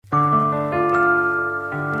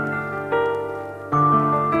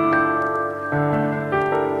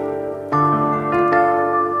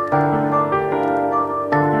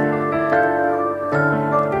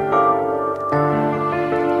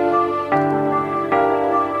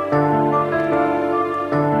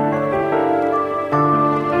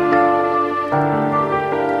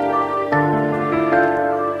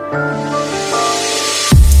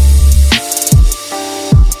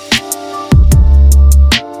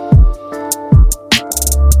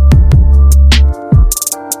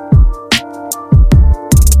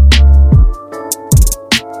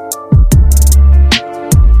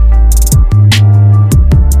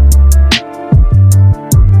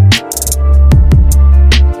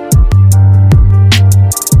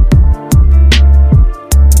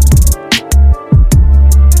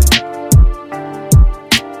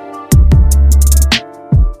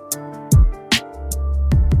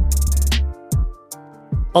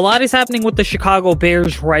lot is happening with the Chicago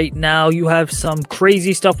Bears right now. You have some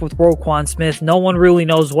crazy stuff with Roquan Smith. No one really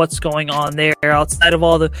knows what's going on there outside of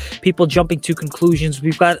all the people jumping to conclusions.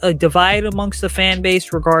 We've got a divide amongst the fan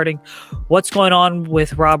base regarding what's going on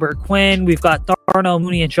with Robert Quinn. We've got Darnell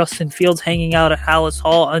Mooney and Justin Fields hanging out at Hallis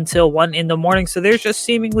Hall until 1 a.m. So there's just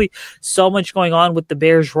seemingly so much going on with the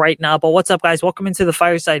Bears right now. But what's up, guys? Welcome into the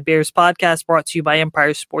Fireside Bears podcast, brought to you by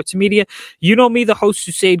Empire Sports Media. You know me, the host,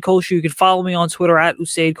 Usaid Kosher. You can follow me on Twitter at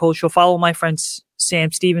Usaid Kosher. Follow my friend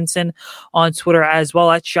Sam Stevenson on Twitter as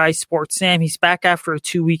well at Shy Sports Sam. He's back after a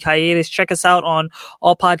 2-week hiatus. Check us out on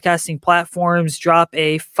all podcasting platforms. Drop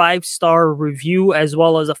a 5-star review as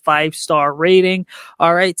well as a 5-star rating.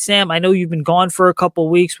 All right, Sam, I know you've been gone for a couple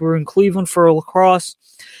weeks. We were in Cleveland for lacrosse.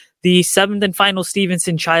 The 7th and final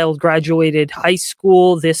Stevenson child graduated high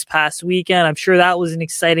school this past weekend. I'm sure that was an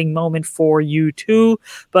exciting moment for you too.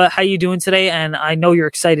 But how you doing today? And I know you're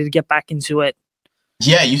excited to get back into it.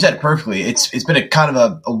 Yeah, you said it perfectly. It's been a kind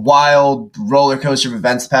of a wild roller coaster of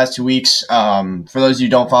events the past 2 weeks. For those of you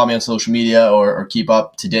who don't follow me on social media or keep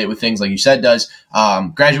up to date with things like you said does,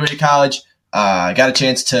 graduated college, got a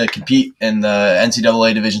chance to compete in the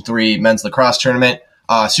NCAA Division III men's lacrosse tournament.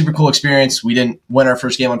 Super cool experience. We didn't win our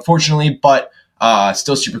first game, unfortunately, but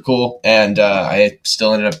still super cool. And I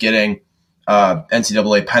still ended up getting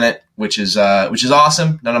NCAA pennant, which is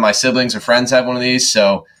awesome. None of my siblings or friends have one of these,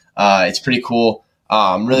 so it's pretty cool.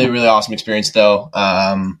 Really, really awesome experience, though.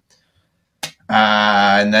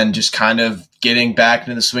 And then just kind of getting back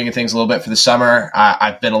into the swing of things a little bit for the summer.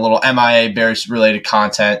 I've been a little MIA Bears-related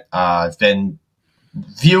content. I've been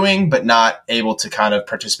viewing, but not able to kind of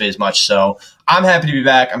participate as much. So I'm happy to be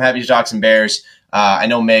back. I'm happy to talk some Bears. I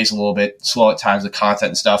know May's a little bit slow at times with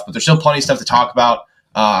content and stuff, but there's still plenty of stuff to talk about.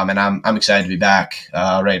 And I'm excited to be back,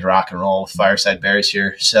 ready to rock and roll with Fireside Bears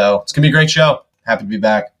here. So it's going to be a great show. Happy to be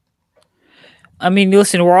back. I mean,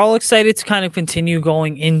 listen, we're all excited to kind of continue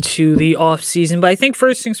going into the off season, but I think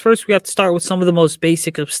first things first, we have to start with some of the most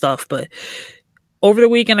basic of stuff. But over the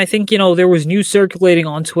weekend, I think, there was news circulating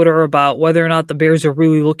on Twitter about whether or not the Bears are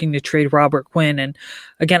really looking to trade Robert Quinn. And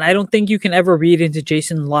again, I don't think you can ever read into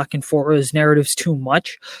Jason La Canfora's narratives too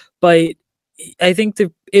much, but I think there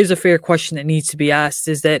is a fair question that needs to be asked,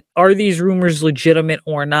 is that, are these rumors legitimate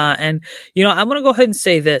or not? And, I'm going to go ahead and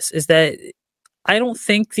say this, is that I don't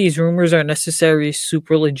think these rumors are necessarily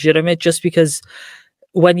super legitimate, just because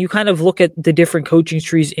when you kind of look at the different coaching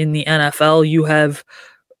trees in the NFL, you have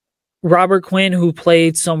Robert Quinn, who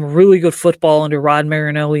played some really good football under Rod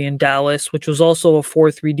Marinelli in Dallas, which was also a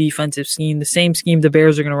 4-3 defensive scheme, the same scheme the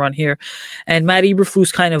Bears are going to run here. And Matt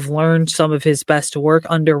Eberflus kind of learned some of his best work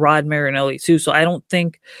under Rod Marinelli too. So I don't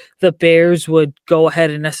think the Bears would go ahead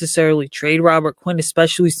and necessarily trade Robert Quinn,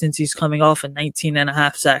 especially since he's coming off a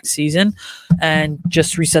 19.5 sack season and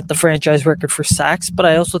just reset the franchise record for sacks. But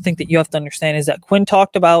I also think that you have to understand is that Quinn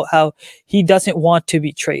talked about how he doesn't want to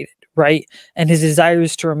be traded, right? And his desire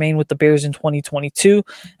is to remain with the Bears in 2022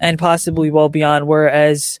 and possibly well beyond.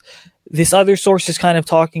 Whereas this other source is kind of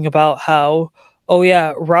talking about how, oh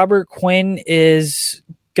yeah, Robert Quinn is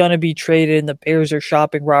going to be traded and the Bears are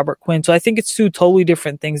shopping Robert Quinn. So I think it's two totally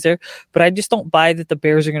different things there, but I just don't buy that the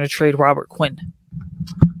Bears are going to trade Robert Quinn.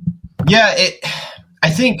 Yeah, I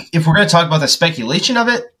think if we're going to talk about the speculation of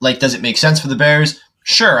it, like, does it make sense for the Bears?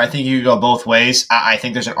 Sure, I think you could go both ways. I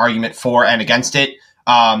think there's an argument for and against it.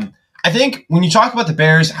 I think when you talk about the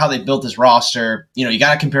Bears, how they built this roster, you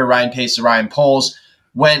got to compare Ryan Pace to Ryan Poles.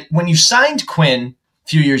 When you signed Quinn a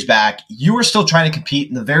few years back, you were still trying to compete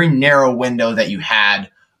in the very narrow window that you had,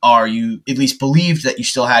 or you at least believed that you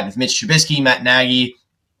still had, with Mitch Trubisky, Matt Nagy,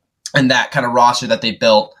 and that kind of roster that they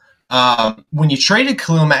built. When you traded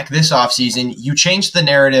Khalil Mack this offseason, you changed the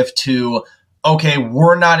narrative to, okay,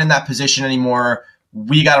 we're not in that position anymore.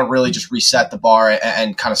 We got to really just reset the bar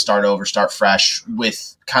and kind of start over, start fresh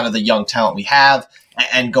with kind of the young talent we have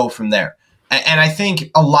and go from there. And I think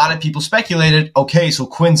a lot of people speculated, okay, so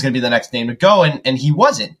Quinn's going to be the next name to go, and he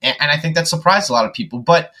wasn't. And I think that surprised a lot of people.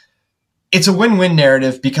 But it's a win-win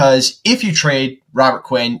narrative, because if you trade Robert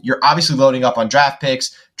Quinn, you're obviously loading up on draft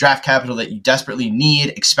picks, draft capital that you desperately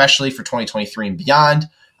need, especially for 2023 and beyond.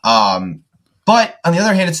 But on the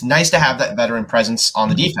other hand, it's nice to have that veteran presence on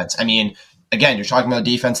the defense. I mean, again, you're talking about a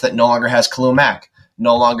defense that no longer has Khalil Mack,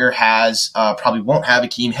 no longer has, probably won't have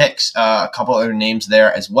Akeem Hicks, a couple other names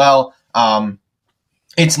there as well.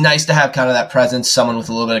 It's nice to have kind of that presence, someone with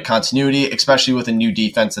a little bit of continuity, especially with a new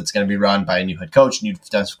defense that's going to be run by a new head coach, new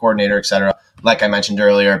defensive coordinator, et cetera. Like I mentioned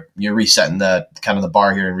earlier, you're resetting the kind of the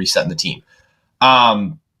bar here and resetting the team.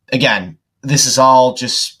 Again, this is all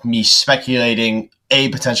just me speculating a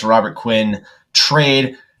potential Robert Quinn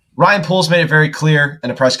trade. Ryan Poles made it very clear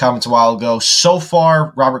in a press conference a while ago. So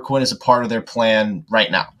far, Robert Quinn is a part of their plan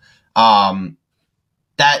right now.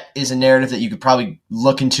 That is a narrative that you could probably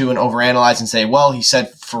look into and overanalyze and say, well, he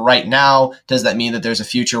said for right now, does that mean that there's a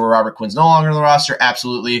future where Robert Quinn's no longer on the roster?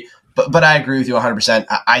 Absolutely. But I agree with you 100%.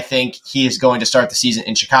 I think he is going to start the season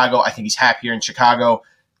in Chicago. I think he's happier in Chicago.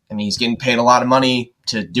 I mean, he's getting paid a lot of money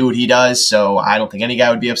to do what he does, so I don't think any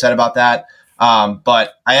guy would be upset about that.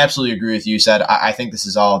 But I absolutely agree with you, Said. I think this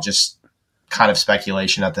is all just kind of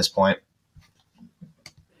speculation at this point.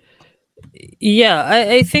 Yeah,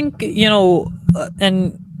 I think,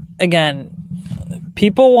 and again,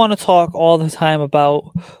 people want to talk all the time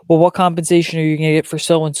about, well, what compensation are you going to get for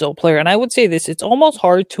so-and-so player? And I would say this, it's almost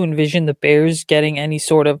hard to envision the Bears getting any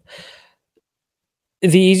sort of,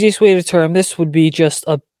 the easiest way to term this would be just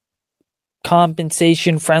a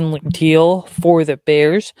compensation-friendly deal for the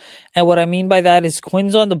Bears. And what I mean by that is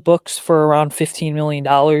Quinn's on the books for around $15 million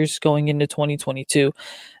going into 2022.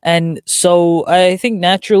 And so I think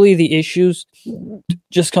naturally the issues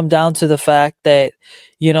just come down to the fact that,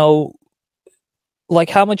 like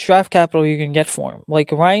how much draft capital you can get for him.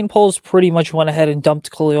 Like Ryan Poles pretty much went ahead and dumped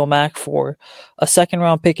Khalil Mack for a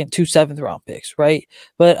 2nd-round pick and 2 7th-round picks, right?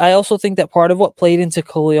 But I also think that part of what played into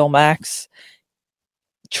Khalil Mack's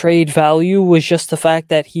trade value was just the fact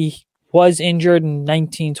that he was injured in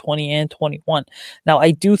 19, 20, and 21. Now,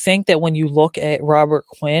 I do think that when you look at Robert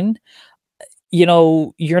Quinn,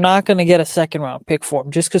 you're not going to get a 2nd-round pick for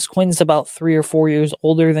him just because Quinn's about 3 or 4 years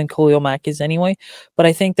older than Khalil Mack is anyway. But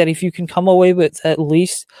I think that if you can come away with at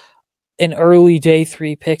least an early day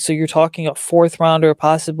 3 pick, so you're talking a 4th rounder,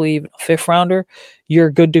 possibly even a 5th rounder, you're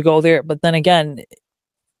good to go there. But then again,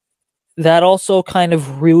 that also kind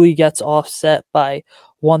of really gets offset by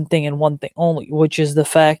one thing and one thing only, which is the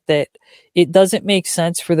fact that it doesn't make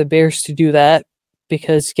sense for the Bears to do that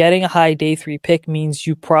because getting a high day 3 pick means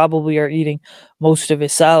you probably are eating most of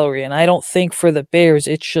his salary. And I don't think for the Bears,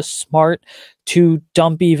 it's just smart to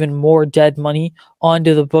dump even more dead money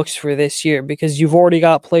onto the books for this year because you've already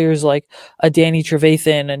got players like a Danny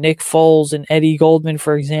Trevathan, a Nick Foles, and Eddie Goldman,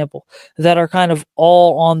 for example, that are kind of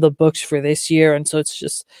all on the books for this year. And so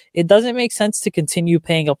it doesn't make sense to continue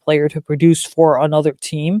paying a player to produce for another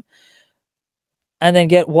team and then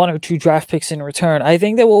get 1 or 2 draft picks in return. I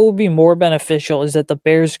think that what would be more beneficial is that the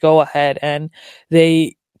Bears go ahead and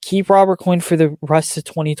they keep Robert Quinn for the rest of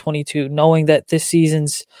 2022, knowing that this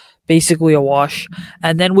season's basically a wash.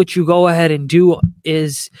 And then what you go ahead and do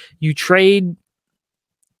is you trade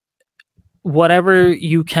whatever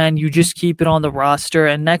you can, you just keep it on the roster,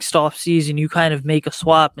 and next offseason you kind of make a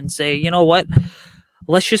swap and say, you know what,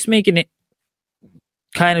 let's just make it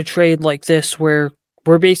kind of trade like this where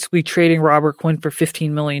we're basically trading Robert Quinn for $15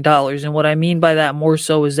 million. And what I mean by that more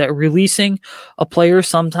so is that releasing a player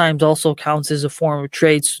sometimes also counts as a form of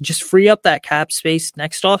trade. So just free up that cap space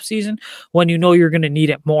next offseason when you know you're going to need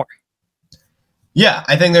it more. Yeah,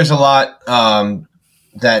 I think there's a lot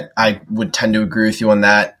that I would tend to agree with you on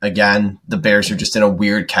that. Again, the Bears are just in a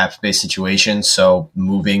weird cap space situation, so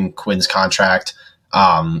moving Quinn's contract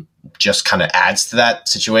just kind of adds to that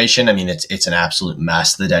situation. I mean, it's an absolute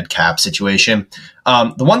mess, the dead cap situation.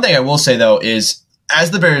 The one thing I will say, though, is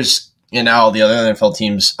as the Bears and all the other NFL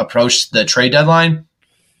teams approach the trade deadline,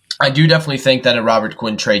 I do definitely think that a Robert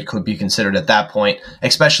Quinn trade could be considered at that point,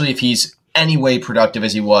 especially if he's any way productive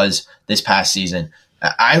as he was this past season.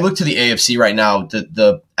 I look to the AFC right now,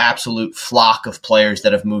 the absolute flock of players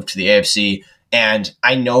that have moved to the AFC, and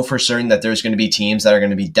I know for certain that there's going to be teams that are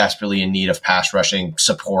going to be desperately in need of pass rushing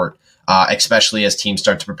support, especially as teams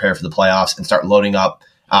start to prepare for the playoffs and start loading up.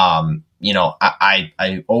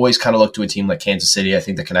 I always kind of look to a team like Kansas City. I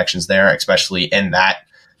think the connection's there, especially in that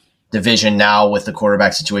division now with the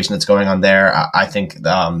quarterback situation that's going on there. I think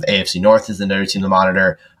the AFC North is another team to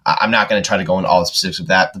monitor. I'm not going to try to go into all the specifics of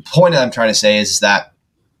that. The point that I'm trying to say is that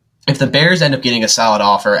if the Bears end up getting a solid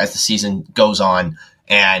offer as the season goes on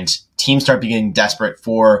and teams start getting desperate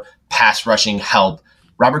for pass rushing help,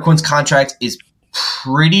 Robert Quinn's contract is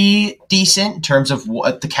pretty decent in terms of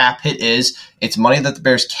what the cap hit is. It's money that the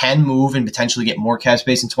Bears can move and potentially get more cap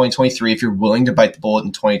space in 2023 if you're willing to bite the bullet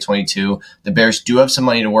in 2022. The Bears do have some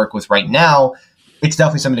money to work with right now. It's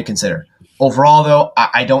definitely something to consider. Overall, though,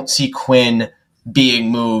 I don't see Quinn being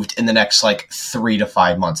moved in the next 3 to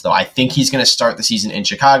 5 months, though. I think he's going to start the season in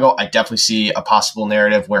Chicago. I definitely see a possible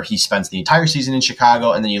narrative where he spends the entire season in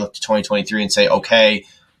Chicago, and then you look to 2023 and say, okay,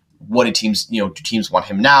 what do teams want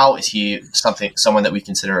him now? Is he someone that we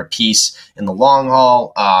consider a piece in the long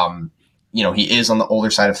haul? He is on the older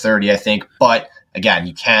side of 30, I think, but again,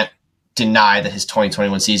 you can't deny that his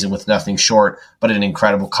 2021 season was nothing short but an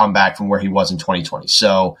incredible comeback from where he was in 2020.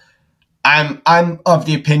 So I'm of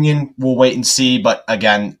the opinion we'll wait and see, but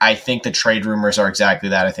again, I think the trade rumors are exactly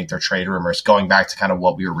that. I think they're trade rumors, going back to kind of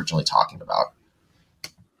what we were originally talking about.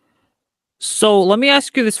 So let me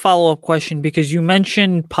ask you this follow-up question, because you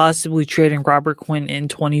mentioned possibly trading Robert Quinn in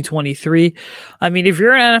 2023. I mean, if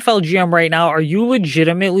you're an NFL GM right now, are you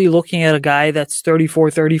legitimately looking at a guy that's 34,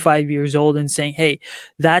 35 years old and saying, hey,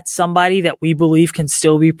 that's somebody that we believe can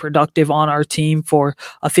still be productive on our team for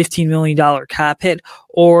a $15 million cap hit?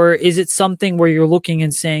 Or is it something where you're looking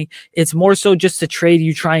and saying it's more so just a trade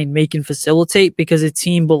you try and make and facilitate because a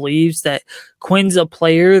team believes that Quinn's a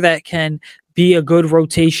player that can be a good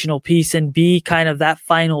rotational piece and be kind of that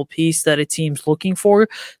final piece that a team's looking for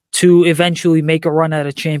to eventually make a run at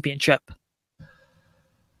a championship?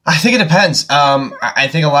 I think it depends. I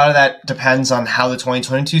think a lot of that depends on how the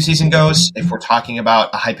 2022 season goes. If we're talking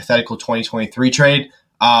about a hypothetical 2023 trade,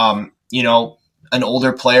 an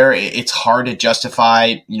older player, it's hard to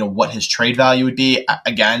justify, what his trade value would be.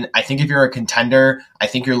 Again, I think if you're a contender, I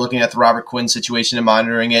think you're looking at the Robert Quinn situation and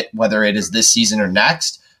monitoring it, whether it is this season or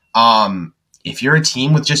next. If you're a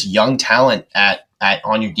team with just young talent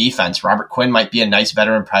on your defense, Robert Quinn might be a nice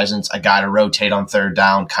veteran presence, a guy to rotate on third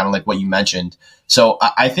down, kind of like what you mentioned. So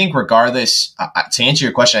I think regardless, to answer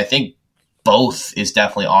your question, I think both is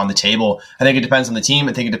definitely on the table. I think it depends on the team.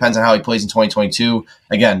 I think it depends on how he plays in 2022.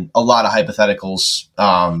 Again, a lot of hypotheticals,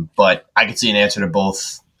 but I could see an answer to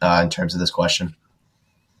both in terms of this question.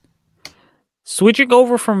 Switching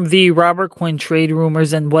over from the Robert Quinn trade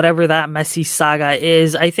rumors and whatever that messy saga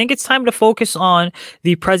is, I think it's time to focus on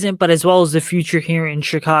the present, but as well as the future here in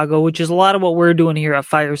Chicago, which is a lot of what we're doing here at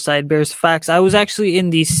Fireside Bears Facts. I was actually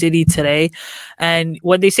in the city today, and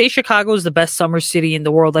when they say Chicago is the best summer city in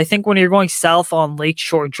the world, I think when you're going south on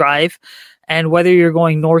Lakeshore Drive, and whether you're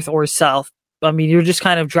going north or south, I mean, you're just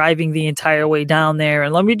kind of driving the entire way down there.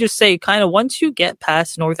 And let me just say, kind of once you get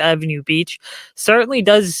past North Avenue Beach, certainly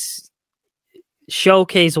does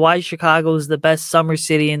showcase why Chicago is the best summer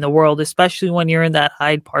city in the world, especially when you're in that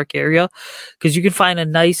Hyde Park area, because you can find a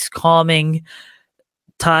nice calming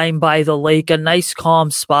time by the lake, a nice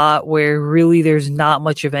calm spot where really there's not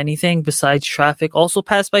much of anything besides traffic. Also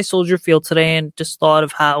passed by Soldier Field today and just thought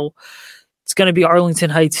of how it's going to be Arlington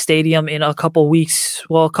Heights Stadium in a couple weeks,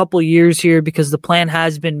 a couple years here, because the plan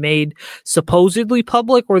has been made supposedly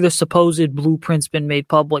public, or the supposed blueprint's been made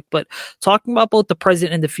public. But talking about both the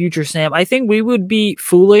present and the future, Sam, I think we would be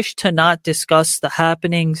foolish to not discuss the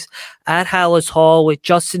happenings at Hallis Hall with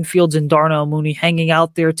Justin Fields and Darnell Mooney hanging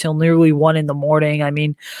out there till nearly 1 a.m. I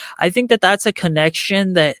mean, I think that that's a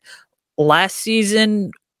connection that last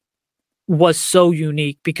season was so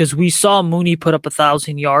unique, because we saw Mooney put up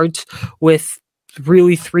 1,000 yards with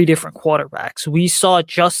really 3 different quarterbacks. We saw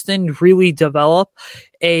Justin really develop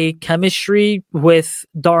a chemistry with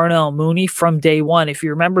Darnell Mooney from day one. If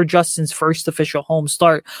you remember Justin's first official home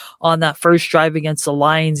start on that first drive against the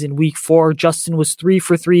Lions in week 4, Justin was 3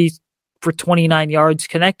 for 3 for 29 yards,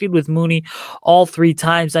 connected with Mooney all 3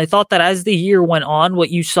 times. I thought that as the year went on,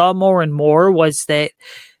 what you saw more and more was that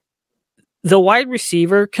the wide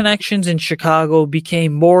receiver connections in Chicago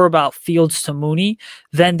became more about Fields to Mooney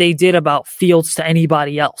than they did about Fields to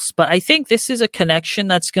anybody else. But I think this is a connection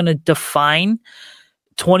that's going to define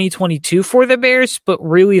 2022 for the Bears, but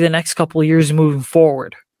really the next couple of years moving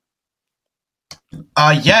forward.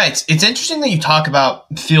 It's interesting that you talk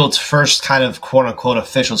about Fields' first kind of quote-unquote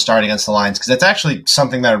official start against the Lions, because that's actually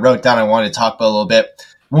something that I wrote down I wanted to talk about a little bit.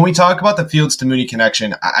 When we talk about the Fields to Mooney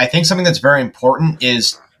connection, I think something that's very important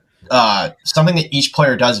is something that each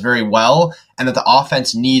player does very well, and that the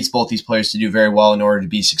offense needs both these players to do very well in order to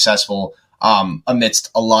be successful amidst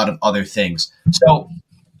a lot of other things. So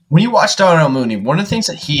when you watch Darnell Mooney, one of the things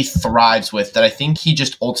that he thrives with, that I think he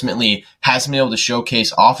just ultimately hasn't been able to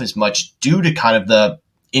showcase off as much due to kind of the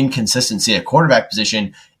inconsistency at quarterback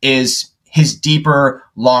position, is his deeper,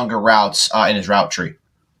 longer routes in his route tree.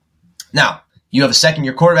 Now, you have a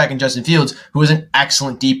second-year quarterback in Justin Fields who is an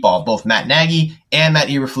excellent deep ball. Both Matt Nagy and Matt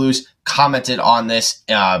Eberflus commented on this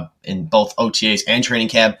in both OTAs and training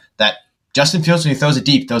camp, that Justin Fields, when he throws it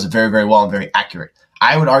deep, throws it very, very well and very accurate.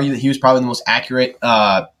 I would argue that he was probably the most accurate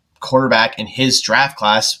quarterback in his draft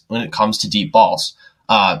class when it comes to deep balls,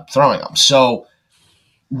 throwing them. So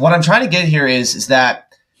what I'm trying to get here is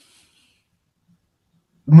that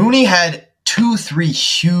Mooney had 2-3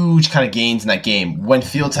 huge kind of gains in that game when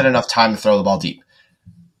Fields had enough time to throw the ball deep.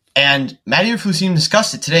 And Matt Eberflus even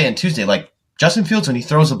discussed it today on Tuesday. Like, Justin Fields, when he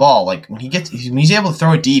throws the ball, like when he's able to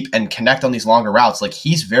throw it deep and connect on these longer routes, like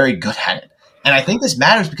he's very good at it. And I think this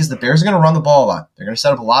matters because the Bears are going to run the ball a lot. They're going to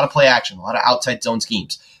set up a lot of play action, a lot of outside zone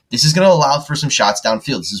schemes. This is going to allow for some shots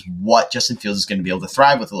downfield. This is what Justin Fields is going to be able to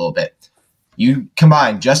thrive with a little bit. You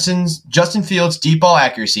combine Justin Fields' deep ball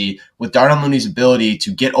accuracy with Darnell Mooney's ability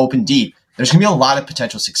to get open deep, there's going to be a lot of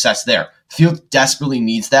potential success there. Fields desperately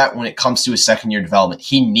needs that when it comes to his second-year development.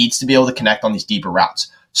 He needs to be able to connect on these deeper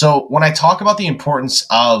routes. So when I talk about the importance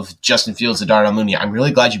of Justin Fields to Darnell Mooney, I'm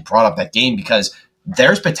really glad you brought up that game because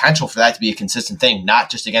there's potential for that to be a consistent thing,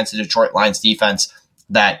 not just against the Detroit Lions defense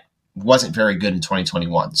that wasn't very good in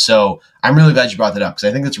 2021. So I'm really glad you brought that up because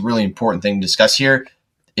I think that's a really important thing to discuss here.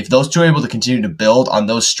 If those two are able to continue to build on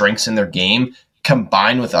those strengths in their game,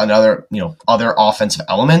 combined with other offensive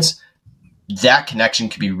elements, that connection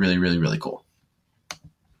could be really, really, really cool.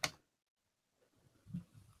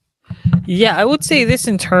 Yeah, I would say this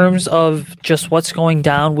in terms of just what's going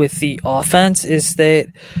down with the offense is that,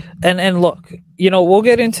 and look, we'll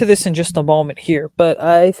get into this in just a moment here, but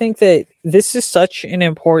I think that this is such an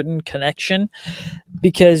important connection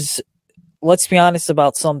because let's be honest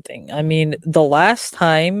about something. I mean, the last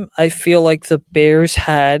time I feel like the Bears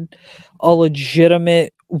had a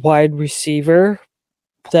legitimate wide receiver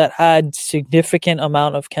that had significant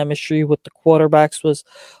amount of chemistry with the quarterbacks was,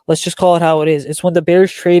 let's just call it how it is. It's when the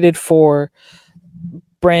Bears traded for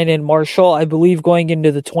Brandon Marshall, I believe going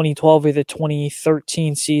into the 2012 or the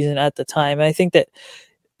 2013 season at the time. And I think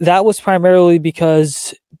that was primarily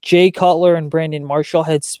because Jay Cutler and Brandon Marshall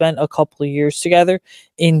had spent a couple of years together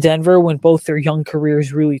in Denver when both their young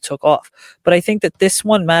careers really took off. But I think that this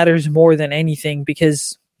one matters more than anything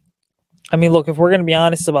because, I mean, look, if we're going to be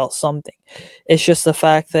honest about something, it's just the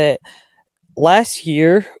fact that last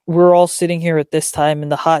year we're all sitting here at this time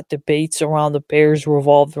and the hot debates around the Bears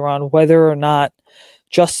revolved around whether or not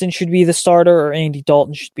Justin should be the starter or Andy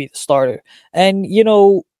Dalton should be the starter. And,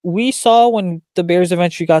 we saw when the Bears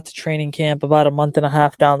eventually got to training camp about a month and a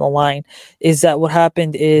half down the line is that what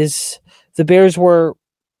happened is the Bears were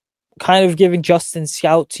kind of giving Justin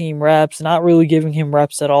scout team reps, not really giving him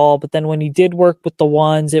reps at all. But then when he did work with the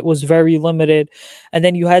ones, it was very limited. And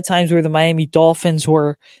then you had times where the Miami Dolphins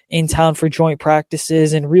were in town for joint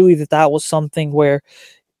practices. And really that was something where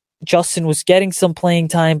Justin was getting some playing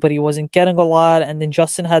time, but he wasn't getting a lot. And then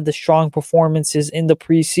Justin had the strong performances in the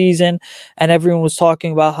preseason. And everyone was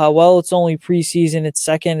talking about how, well, it's only preseason, it's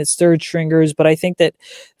second, it's third stringers. But I think that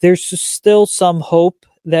there's still some hope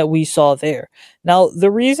that we saw there. Now,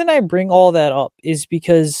 the reason I bring all that up is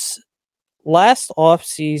because last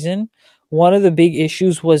offseason, one of the big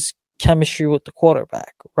issues was chemistry with the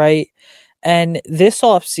quarterback, right? And this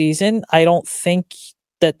offseason, I don't think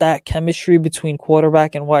that chemistry between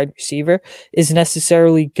quarterback and wide receiver is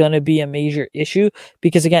necessarily going to be a major issue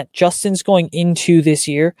because, again, Justin's going into this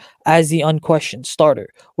year as the unquestioned starter,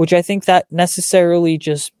 which I think that necessarily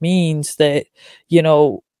just means that,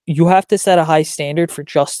 you have to set a high standard for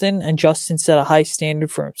Justin, and Justin set a high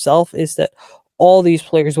standard for himself, is that all these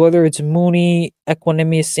players, whether it's Mooney,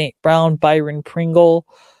 Equanimous St. Brown, Byron Pringle,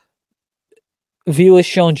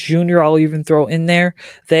 Velus Jones Jr., I'll even throw in there,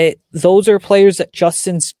 that those are players that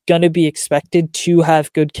Justin's going to be expected to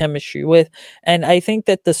have good chemistry with. And I think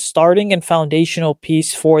that the starting and foundational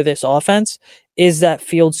piece for this offense is that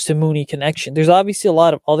Fields to Mooney connection. There's obviously a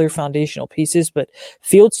lot of other foundational pieces, but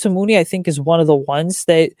Fields to Mooney, I think, is one of the ones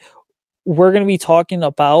that we're going to be talking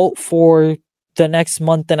about for the next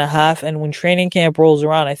month and a half. And when training camp rolls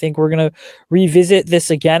around, I think we're going to revisit this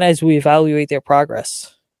again as we evaluate their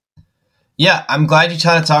progress. Yeah, I'm glad you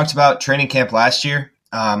kind of talked about training camp last year.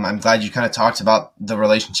 I'm glad you kind of talked about the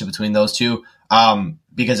relationship between those two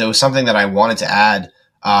because it was something that I wanted to add.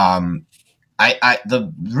 The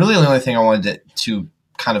only thing I wanted to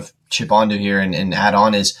kind of chip onto here and add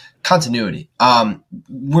on is continuity.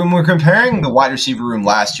 When we're comparing the wide receiver room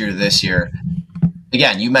last year to this year,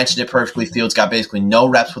 again, you mentioned it perfectly. Fields got basically no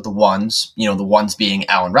reps with the ones, the ones being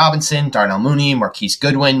Allen Robinson, Darnell Mooney, Marquise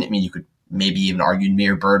Goodwin. I mean, you could maybe even argue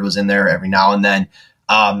Mir Bird was in there every now and then.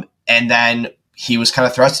 And then he was kind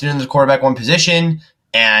of thrusted into the quarterback one position,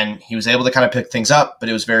 and he was able to kind of pick things up, but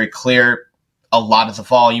it was very clear a lot of the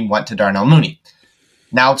volume went to Darnell Mooney.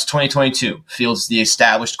 Now it's 2022. Fields is the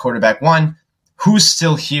established quarterback one. Who's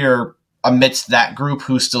still here amidst that group?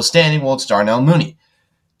 Who's still standing? Well, it's Darnell Mooney.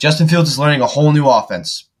 Justin Fields is learning a whole new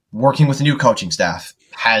offense, working with a new coaching staff,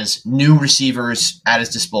 has new receivers at his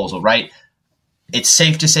disposal, right? It's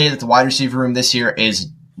safe to say that the wide receiver room this year is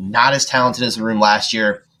not as talented as the room last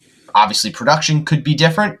year. Obviously, production could be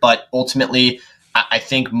different, but ultimately, I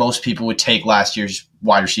think most people would take last year's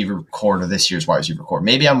wide receiver core to this year's wide receiver core.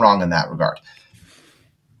 Maybe I'm wrong in that regard.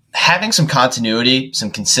 Having some continuity,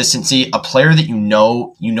 some consistency, a player that you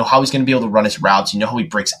know how he's going to be able to run his routes, you know how he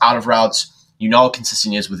breaks out of routes, you know how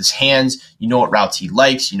consistent he is with his hands, you know what routes he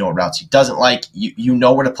likes, you know what routes he doesn't like, you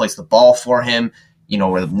know where to place the ball for him, you know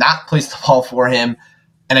where to not place the ball for him.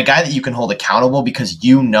 and a guy that you can hold accountable because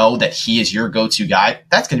you know that he is your go-to guy,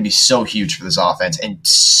 that's going to be so huge for this offense and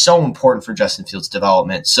so important for Justin Fields'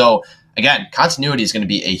 development. So, again, continuity is going to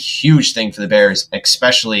be a huge thing for the Bears,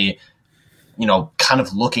 especially, kind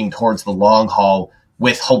of looking towards the long haul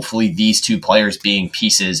with hopefully these two players being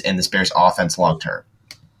pieces in this Bears offense long term.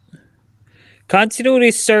 Continuity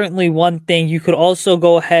is certainly one thing. You could also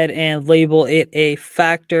go ahead and label it a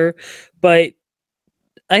factor, but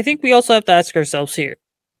I think we also have to ask ourselves here,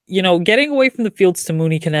 getting away from the Fields to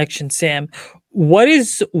Mooney connection, Sam, what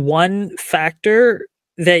is one factor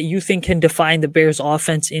that you think can define the Bears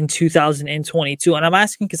offense in 2022? And I'm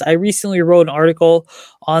asking because I recently wrote an article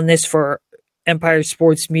on this for Empire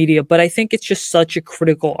Sports Media, but I think it's just such a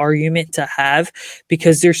critical argument to have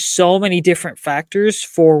because there's so many different factors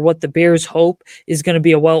for what the Bears hope is going to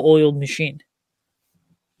be a well-oiled machine.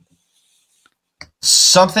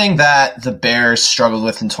 Something that the Bears struggled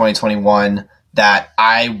with in 2021 that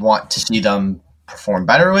I want to see them perform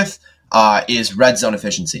better with is red zone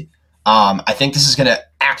efficiency. I think this is going to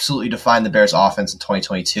absolutely define the Bears offense in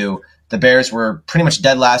 2022. The Bears were pretty much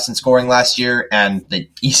dead last in scoring last year, and the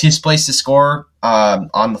easiest place to score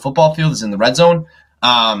on the football field is in the red zone.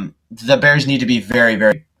 The Bears need to be very,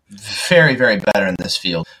 very, very, very better in this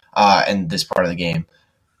field, in this part of the game.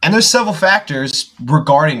 And there's several factors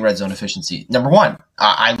regarding red zone efficiency. Number one,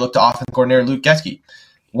 I looked to offensive coordinator Luke Getsky.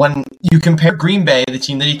 When you compare Green Bay, the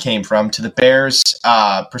team that he came from, to the Bears'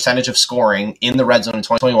 percentage of scoring in the red zone in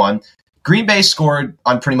 2021, Green Bay scored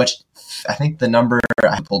on pretty much, I think the number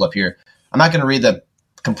I pulled up here. I'm not going to read the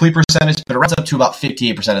complete percentage, but it runs up to about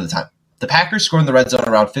 58% of the time. The Packers scored in the red zone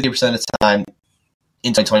around 50% of the time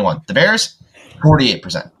in 2021. The Bears,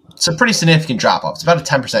 48%. It's a pretty significant drop-off. It's about a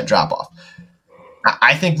 10% drop-off.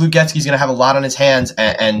 I think Luke Getsky's going to have a lot on his hands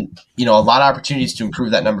and a lot of opportunities to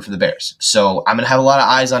improve that number for the Bears. So I'm going to have a lot of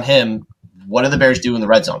eyes on him. What do the Bears do in the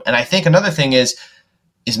red zone? And I think another thing is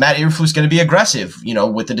Matt Eberflus going to be aggressive,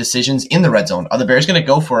 with the decisions in the red zone? Are the Bears going to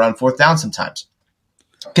go for it on fourth down sometimes?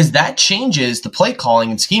 Because that changes the play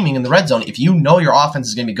calling and scheming in the red zone. If you know your offense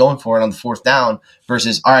is going to be going for it on the fourth down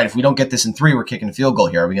versus, all right, if we don't get this in 3, we're kicking a field goal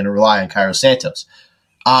here. Are we going to rely on Cairo Santos?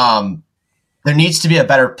 There needs to be a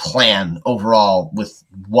better plan overall with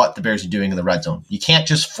what the Bears are doing in the red zone. You can't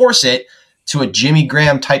just force it to a Jimmy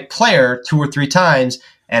Graham type player 2 or 3 times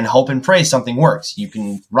and hope and pray something works. You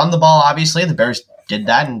can run the ball, obviously. The Bears did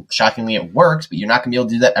that, and shockingly it works, but you're not going to be able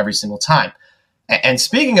to do that every single time. And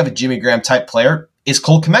speaking of a Jimmy Graham type player, is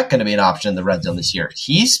Cole Kmet going to be an option in the red zone this year?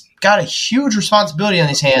 He's got a huge responsibility on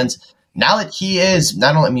his hands now that he is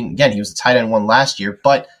not only, again, he was the tight end one last year,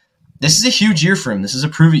 but this is a huge year for him. This is a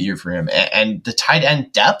prove-it year for him. And the tight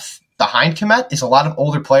end depth behind Kmet is a lot of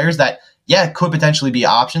older players that, could potentially be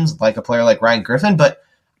options, like a player like Ryan Griffin. But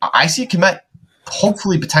I see Kmet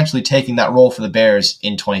hopefully potentially taking that role for the Bears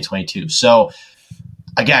in 2022. So,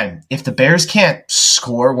 again, if the Bears can't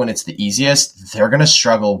score when it's the easiest, they're going to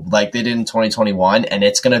struggle like they did in 2021, and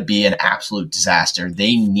it's going to be an absolute disaster.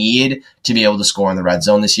 They need to be able to score in the red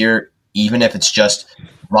zone this year, even if it's just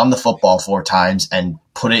run the football 4 times and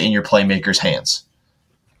put it in your playmakers' hands.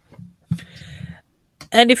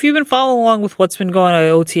 And if you've been following along with what's been going on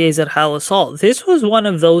at OTAs at Hallis Hall, this was one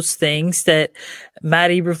of those things that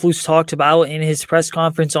Matt Eberflus talked about in his press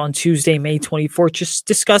conference on Tuesday, May 24th, just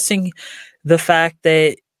discussing the fact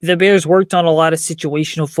that the Bears worked on a lot of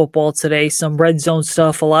situational football today, some red zone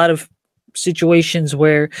stuff, a lot of situations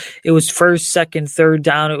where it was first, second, third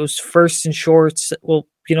down. It was first and shorts. Well,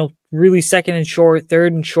 really second and short,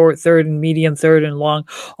 third and medium, third and long,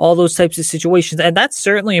 all those types of situations. And that's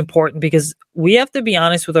certainly important because we have to be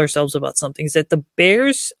honest with ourselves about something, is that the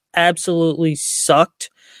Bears absolutely sucked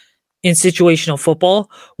in situational football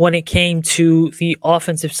when it came to the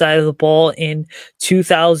offensive side of the ball in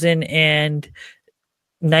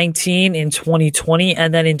 2019, in 2020,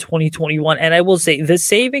 and then in 2021. And I will say the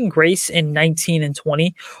saving grace in 19 and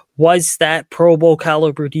 20 was that Pro Bowl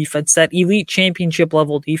caliber defense, that elite championship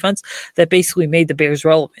level defense that basically made the Bears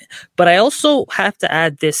relevant. But I also have to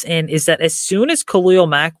add this in, is that as soon as Khalil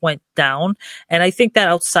Mack went down, and I think that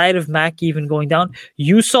outside of Mack even going down,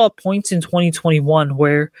 you saw points in 2021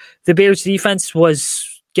 where the Bears defense was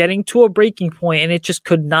getting to a breaking point and it just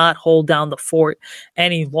could not hold down the fort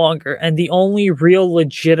any longer. And the only real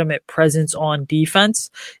legitimate presence on defense,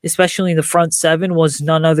 especially in the front 7, was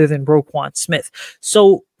none other than Roquan Smith.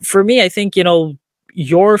 So for me, I think,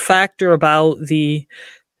 your factor about the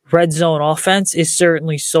red zone offense is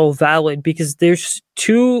certainly so valid because there's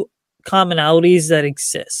 2 commonalities that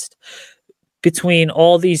exist between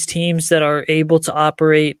all these teams that are able to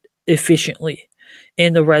operate efficiently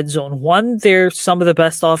in the red zone. One, they're some of the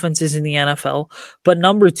best offenses in the NFL, but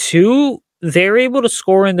number 2, they're able to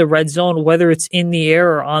score in the red zone, whether it's in the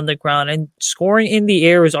air or on the ground. And scoring in the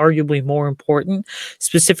air is arguably more important,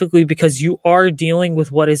 specifically because you are dealing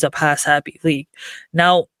with what is a pass-happy league.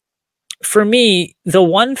 Now, for me, the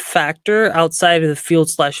one factor outside of the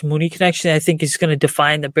Field/Mooney connection I think is going to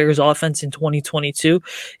define the Bears offense in 2022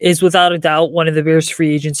 is without a doubt one of the Bears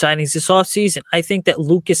free agent signings this offseason. I think that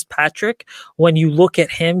Lucas Patrick, when you look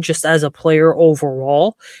at him just as a player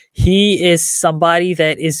overall, he is somebody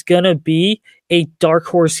that is going to be a dark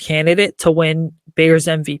horse candidate to win Bears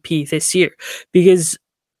MVP this year. Because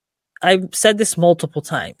I've said this multiple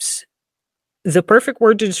times. The perfect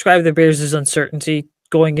word to describe the Bears is uncertainty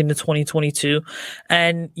going into 2022.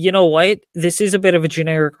 And you know what? This is a bit of a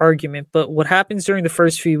generic argument, but what happens during the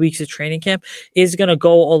first few weeks of training camp is going to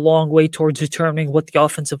go a long way towards determining what the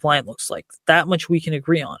offensive line looks like. That much we can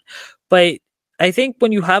agree on. But I think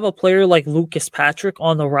when you have a player like Lucas Patrick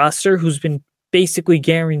on the roster who's been basically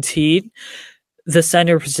guaranteed the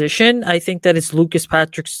center position, I think that it's Lucas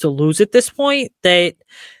Patrick's to lose at this point. That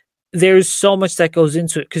there's so much that goes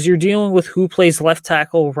into it because you're dealing with who plays left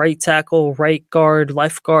tackle, right guard,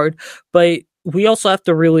 left guard. But we also have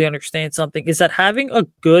to really understand something is that having a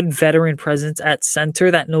good veteran presence at center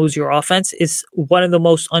that knows your offense is one of the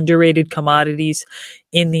most underrated commodities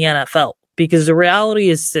in the NFL. Because the reality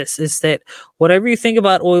is this, is that whatever you think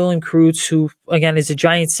about Oil and Krutz, who, again, is a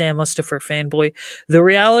giant Sam Mustipher fanboy, the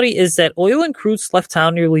reality is that Oil and Krutz left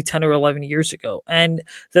town nearly 10 or 11 years ago. And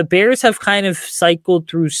the Bears have kind of cycled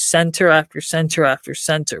through center after center after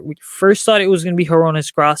center. We first thought it was going to be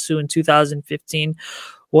Hronis Grasu in 2015.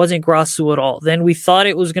 Wasn't Grasu at all. Then we thought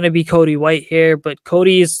it was going to be Cody Whitehair, but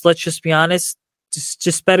Cody is, let's just be honest,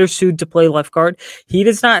 just better suited to play left guard. He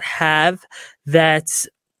does not have that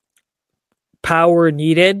power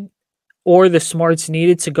needed or the smarts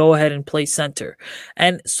needed to go ahead and play center.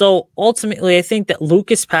 And so ultimately, I think that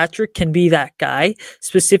Lucas Patrick can be that guy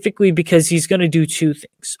specifically because he's going to do two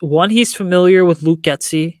things. One, he's familiar with Luke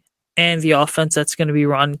Getsy and the offense that's going to be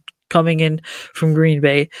run coming in from Green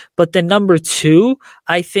Bay. But then number two,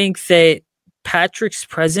 I think that Patrick's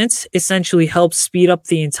presence essentially helps speed up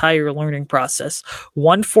the entire learning process.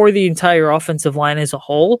 One, for the entire offensive line as a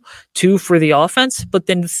whole, two, for the offense, but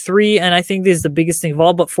then three, and I think this is the biggest thing of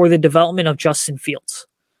all, but for the development of Justin Fields.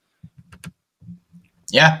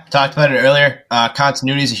 Yeah, talked about it earlier.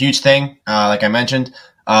 Continuity is a huge thing, like I mentioned.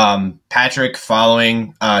 Patrick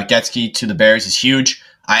following Getsky to the Bears is huge.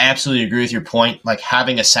 I absolutely agree with your point. Like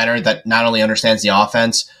having a center that not only understands the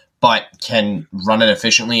offense, but can run it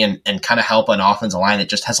efficiently and kind of help an offensive line that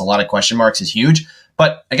just has a lot of question marks is huge.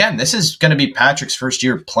 But again, this is going to be Patrick's first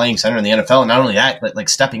year playing center in the NFL. And not only that, but like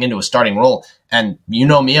stepping into a starting role. And you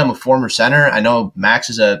know me, I'm a former center. I know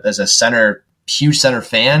Max is a center, huge center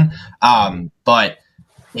fan. But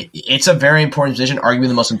it's a very important position, arguably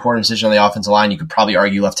the most important position on the offensive line. You could probably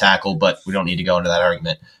argue left tackle, but we don't need to go into that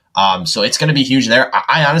argument. So it's going to be huge there.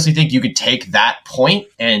 I honestly think you could take that point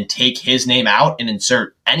and take his name out and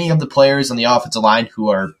insert any of the players on the offensive line who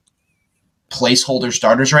are placeholder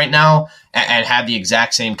starters right now and have the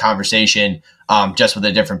exact same conversation, just with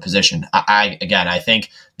a different position. I think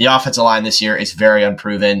the offensive line this year is very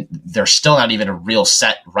unproven. They're still not even a real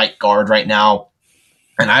set right guard right now.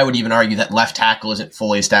 And I would even argue that left tackle isn't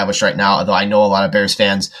fully established right now, although I know a lot of Bears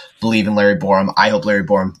fans believe in Larry Borom. I hope Larry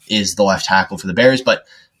Borom is the left tackle for the Bears, but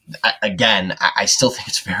again, I still think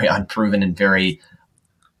it's very unproven and very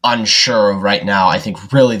unsure right now. I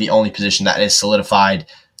think really the only position that is solidified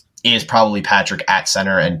is probably Patrick at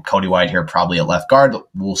center and Cody Whitehair probably at left guard, but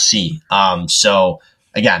we'll see. So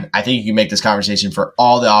again, I think you can make this conversation for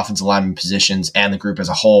all the offensive lineman positions and the group as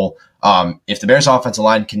a whole. If the Bears offensive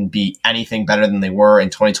line can be anything better than they were in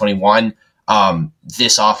 2021,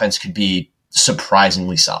 this offense could be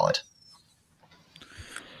surprisingly solid.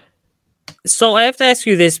 So I have to ask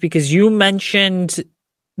you this because you mentioned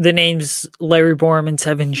the names Larry Borom and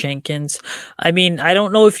Tevin Jenkins. I mean, I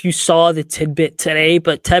don't know if you saw the tidbit today,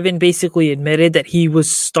 but Tevin basically admitted that he was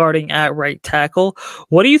starting at right tackle.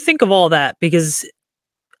 What do you think of all that? Because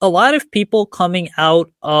a lot of people coming out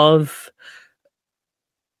of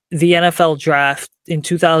the NFL draft in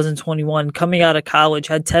 2021, coming out of college,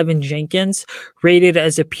 had Tevin Jenkins rated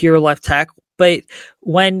as a pure left tackle. But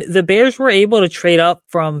when the Bears were able to trade up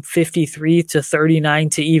from 53 to 39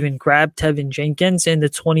 to even grab Tevin Jenkins in the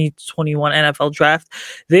 2021 NFL draft,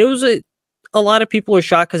 there was a lot of people were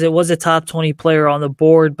shocked because it was a top 20 player on the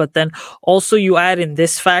board. But then also you add in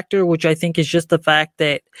this factor, which I think is just the fact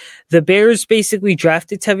that the Bears basically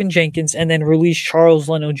drafted Tevin Jenkins and then released Charles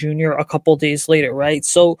Leno Jr. a couple days later, right?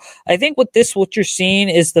 So I think with this, what you're seeing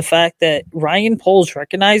is the fact that Ryan Poles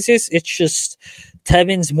recognizes it's just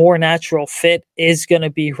Tevin's more natural fit is going to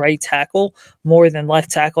be right tackle more than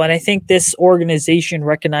left tackle. And I think this organization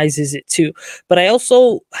recognizes it too. But I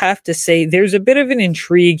also have to say there's a bit of an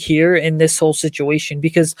intrigue here in this whole situation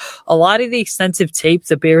because a lot of the extensive tape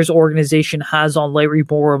the Bears organization has on Larry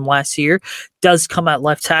Borom last year does come at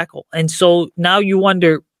left tackle. And so now you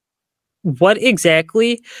wonder what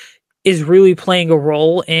exactly is really playing a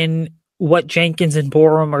role in what Jenkins and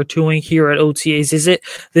Borom are doing here at OTAs. Is it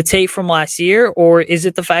the tape from last year, or is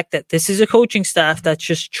it the fact that this is a coaching staff that's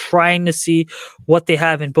just trying to see what they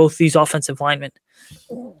have in both these offensive linemen?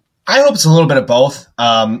 I hope it's a little bit of both.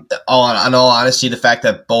 In all honesty, the fact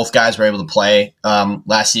that both guys were able to play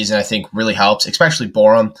last season, I think really helps, especially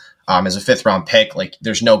Borom as a fifth-round pick. Like,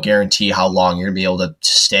 there's no guarantee how long you're going to be able to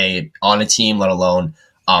stay on a team, let alone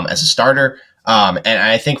as a starter. And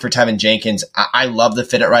I think for Tevin Jenkins, I love the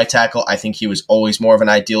fit at right tackle. I think he was always more of an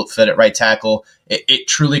ideal fit at right tackle. It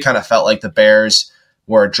truly kind of felt like the Bears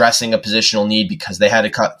were addressing a positional need because they had to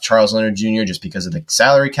cut Charles Leonard Jr. just because of the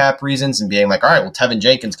salary cap reasons and being like, all right, well, Tevin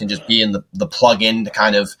Jenkins can just be in the plug-in to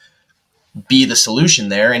kind of be the solution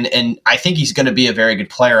there. And I think he's going to be a very good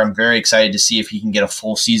player. I'm very excited to see if he can get a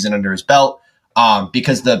full season under his belt.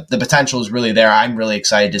 Because the potential is really there. I'm really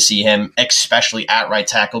excited to see him, especially at right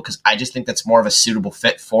tackle, because I just think that's more of a suitable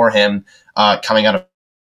fit for him coming out of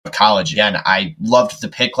college. Again, I loved the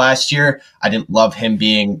pick last year. I didn't love him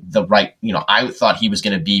being the right, I thought he was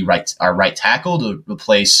going to be our right tackle to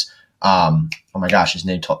replace, oh my gosh, his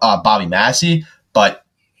name, Bobby Massey, but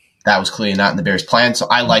that was clearly not in the Bears' plan. So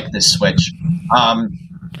I like this switch.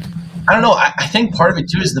 I don't know. I think part of it,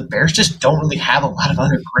 too, is the Bears just don't really have a lot of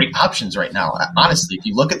other great options right now. Honestly, if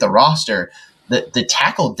you look at the roster, the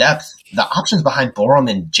tackle depth, the options behind Borom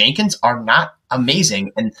and Jenkins are not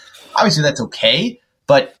amazing. And obviously that's okay.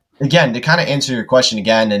 But again, to kind of answer your question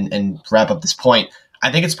again and wrap up this point,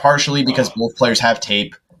 I think it's partially because both players have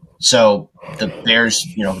tape. So the Bears,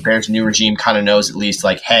 the Bears' new regime kind of knows at least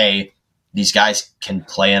like, hey, these guys can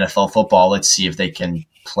play NFL football. Let's see if they can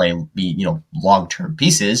be long-term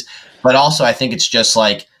pieces. But also I think it's just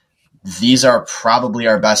like these are probably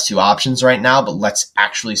our best two options right now, but let's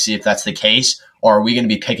actually see if that's the case. Or are we going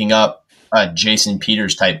to be picking up a Jason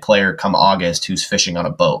Peters type player come August who's fishing on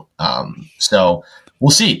a boat? So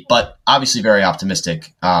we'll see, but obviously very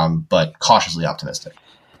optimistic, but cautiously optimistic.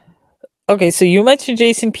 Okay, so you mentioned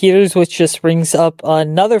Jason Peters, which just brings up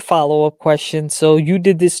another follow-up question. So you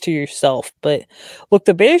did this to yourself, but look,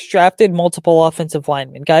 the Bears drafted multiple offensive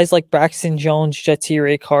linemen, guys like Braxton Jones,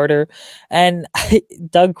 Jatire Carter, and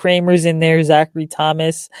Doug Kramer's in there, Zachary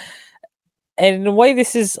Thomas. And in a way,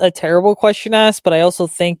 this is a terrible question to ask, but I also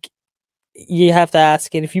think you have to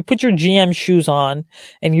ask it. If you put your GM shoes on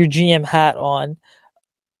and your GM hat on,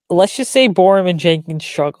 let's just say Borom and Jenkins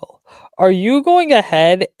struggle. Are you going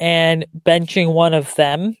ahead and benching one of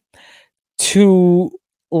them to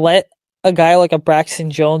let a guy like a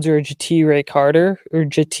Braxton Jones or a Jatire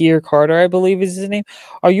Carter, I believe is his name?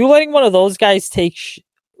 Are you letting one of those guys take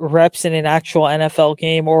reps in an actual NFL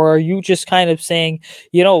game, or are you just kind of saying,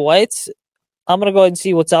 you know what, I'm going to go ahead and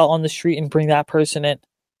see what's out on the street and bring that person in?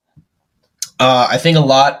 I think a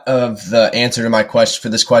lot of the answer to my question for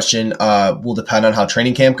this question will depend on how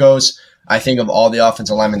training camp goes. I think of all the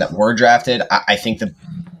offensive linemen that were drafted, I think the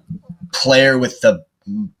player with the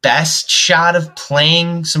best shot of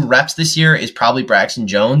playing some reps this year is probably Braxton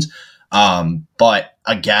Jones. But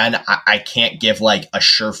again, I can't give like a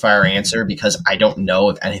surefire answer because I don't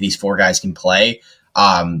know if any of these four guys can play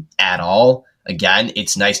at all. Again,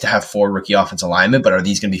 it's nice to have four rookie offensive linemen, but are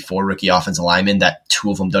these going to be four rookie offensive linemen that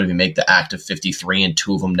two of them don't even make the active 53 and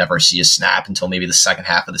two of them never see a snap until maybe the second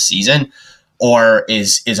half of the season? Or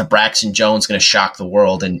is a Braxton Jones going to shock the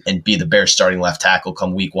world and be the Bears starting left tackle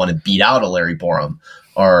come week one and beat out a Larry Borom?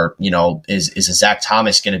 Or, is a Zach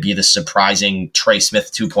Thomas going to be the surprising Trey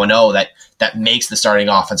Smith 2.0 that makes the starting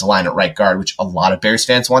offensive line at right guard, which a lot of Bears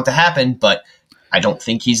fans want to happen, but I don't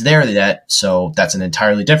think he's there yet. So that's an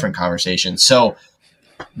entirely different conversation. So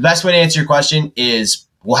the best way to answer your question is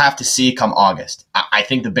we'll have to see come August. I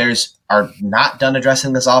think the Bears are not done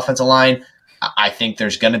addressing this offensive line. I think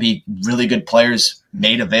there's going to be really good players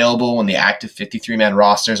made available when the active 53-man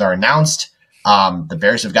rosters are announced. The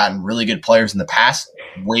Bears have gotten really good players in the past,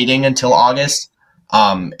 waiting until August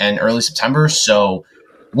and early September. So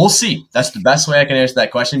we'll see. That's the best way I can answer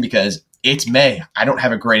that question because it's May. I don't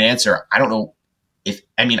have a great answer. I don't know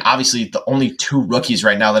obviously the only two rookies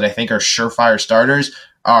right now that I think are surefire starters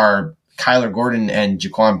are Kyler Gordon and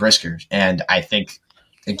Jaquan Brisker. And I think,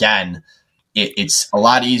 again, it's a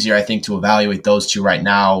lot easier, I think, to evaluate those two right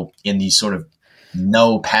now in these sort of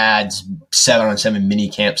no pads, 7-on-7 mini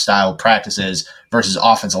camp style practices versus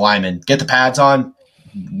offensive linemen. Get the pads on,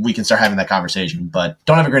 we can start having that conversation, but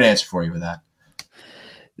don't have a great answer for you with that.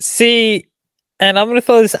 See, and I'm going to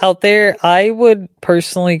throw this out there. I would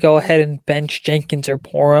personally go ahead and bench Jenkins or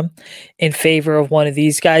Borum in favor of one of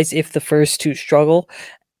these guys if the first two struggle.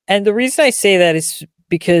 And the reason I say that is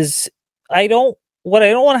because what I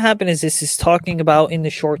don't want to happen is this is talking about in the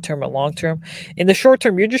short term or long term. In the short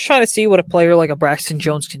term, you're just trying to see what a player like a Braxton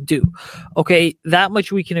Jones can do. Okay, that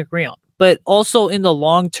much we can agree on. But also in the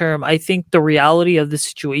long term, I think the reality of the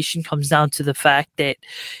situation comes down to the fact that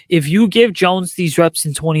if you give Jones these reps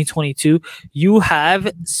in 2022, you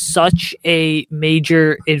have such a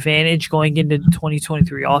major advantage going into the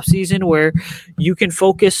 2023 offseason where you can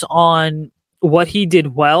focus on what he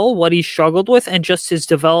did well, what he struggled with, and just his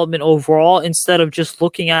development overall, instead of just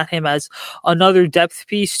looking at him as another depth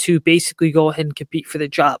piece to basically go ahead and compete for the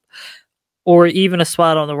job or even a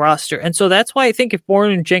spot on the roster. And so that's why I think if Bourne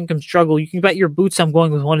and Jenkins struggle, you can bet your boots I'm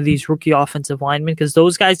going with one of these rookie offensive linemen, because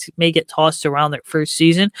those guys may get tossed around their first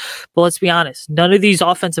season. But let's be honest, none of these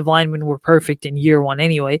offensive linemen were perfect in year one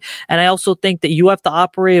anyway. And I also think that you have to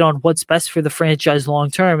operate on what's best for the franchise long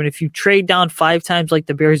term. And if you trade down 5 times like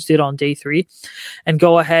the Bears did on day 3 and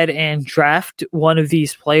go ahead and draft one of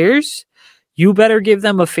these players, you better give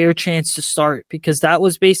them a fair chance to start, because that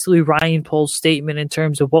was basically Ryan Pohl's statement in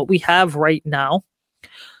terms of what we have right now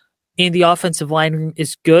in the offensive line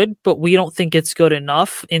is good, but we don't think it's good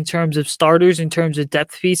enough in terms of starters, in terms of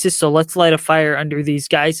depth pieces. So let's light a fire under these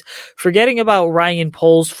guys. Forgetting about Ryan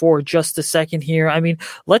Poles for just a second here. I mean,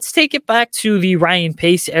 let's take it back to the Ryan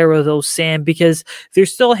Pace era though, Sam, because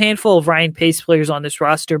there's still a handful of Ryan Pace players on this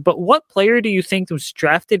roster. But what player do you think was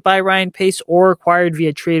drafted by Ryan Pace or acquired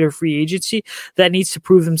via trade or free agency that needs to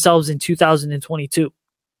prove themselves in 2022?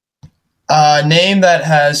 Name that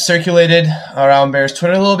has circulated around Bears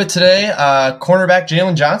Twitter a little bit today, cornerback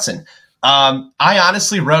Jalen Johnson. I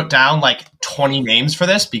honestly wrote down like 20 names for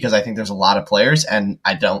this because I think there's a lot of players, and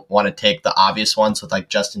I don't want to take the obvious ones with like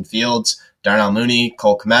Justin Fields, Darnell Mooney,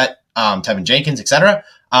 Cole Kmet, Tevin Jenkins, etc.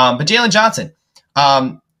 But Jalen Johnson,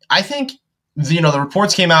 I think the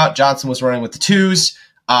reports came out. Johnson was running with the twos.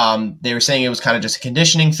 They were saying it was kind of just a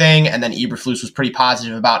conditioning thing, and then Eberflus was pretty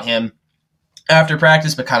positive about him after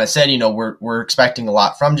practice, but kind of said, we're expecting a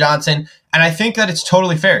lot from Johnson. And I think that it's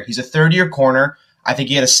totally fair. He's a third-year corner. I think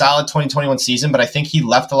he had a solid 2021 season, but I think he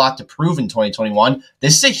left a lot to prove in 2021.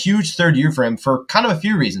 This is a huge third year for him for kind of a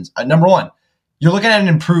few reasons. Number one, you're looking at an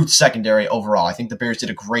improved secondary overall. I think the Bears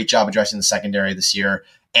did a great job addressing the secondary this year.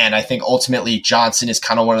 And I think ultimately Johnson is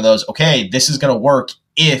kind of one of those, okay, this is going to work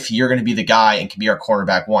if you're going to be the guy and can be our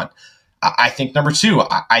cornerback one. I think number two,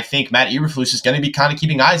 I think Matt Eberflus is going to be kind of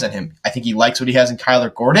keeping eyes on him. I think he likes what he has in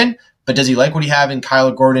Kyler Gordon, but does he like what he have in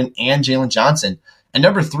Kyler Gordon and Jalen Johnson? And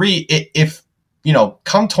number three, if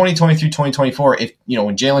come 2023, 2024, if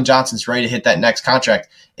when Jalen Johnson's ready to hit that next contract,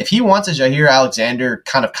 if he wants a Jair Alexander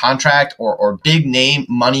kind of contract or big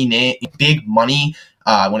big money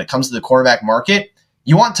when it comes to the quarterback market,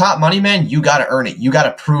 you want top money, man, you got to earn it. You got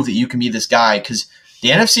to prove that you can be this guy, because the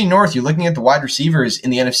NFC North, you're looking at the wide receivers in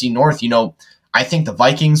the NFC North. I think the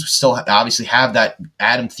Vikings still obviously have that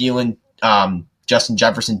Adam Thielen, Justin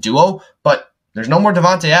Jefferson duo, but there's no more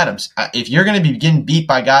Devontae Adams. If you're going to be getting beat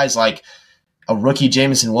by guys like a rookie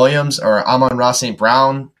Jameson Williams or Amon-Ra St.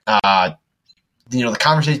 Brown, the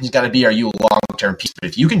conversation's got to be, are you a long-term piece? But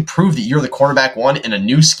if you can prove that you're the cornerback one in a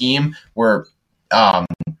new scheme where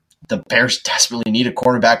the Bears desperately need a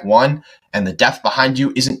cornerback one and the depth behind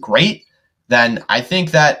you isn't great, then I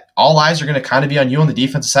think that all eyes are going to kind of be on you on the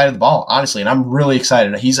defensive side of the ball, honestly, and I'm really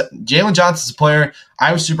excited. Jalen Johnson's a player.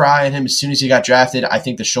 I was super high on him as soon as he got drafted. I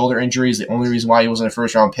think the shoulder injury is the only reason why he wasn't a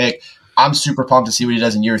first-round pick. I'm super pumped to see what he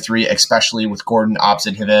does in year 3, especially with Gordon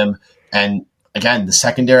opposite of him. And again, the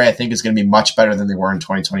secondary I think is going to be much better than they were in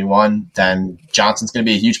 2021. Then Johnson's going to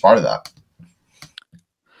be a huge part of that.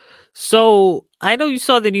 So I know you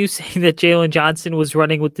saw the news saying that Jalen Johnson was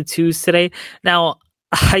running with the twos today. Now,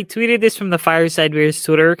 I tweeted this from the Fireside Bears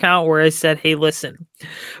Twitter account where I said, hey, listen,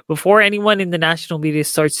 before anyone in the national media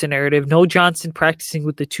starts the narrative, no Johnson practicing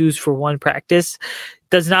with the twos for one practice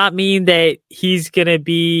does not mean that he's going to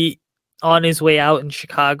be on his way out in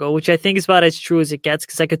Chicago, which I think is about as true as it gets,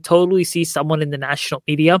 because I could totally see someone in the national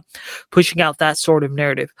media pushing out that sort of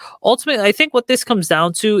narrative. Ultimately, I think what this comes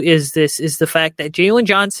down to is the fact that Jalen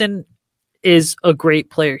Johnson is a great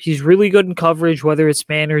player. He's really good in coverage, whether it's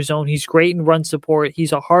man or zone. He's great in run support.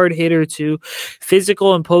 He's a hard hitter too.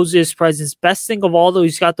 Physical, imposes his presence. Best thing of all, though,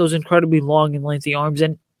 he's got those incredibly long and lengthy arms.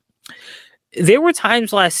 And there were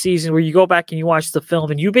times last season where you go back and you watch the film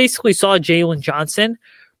and you basically saw Jalen Johnson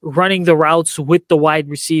running the routes with the wide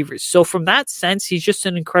receivers. So from that sense, he's just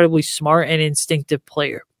an incredibly smart and instinctive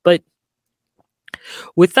player. But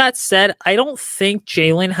with that said, I don't think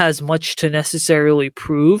Jalen has much to necessarily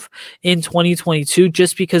prove in 2022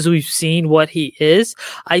 just because we've seen what he is.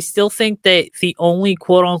 I still think that the only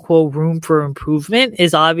quote unquote room for improvement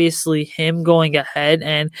is obviously him going ahead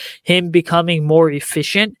and him becoming more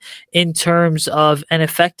efficient in terms of and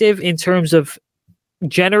effective in terms of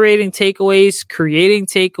generating takeaways, creating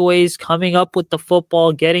takeaways, coming up with the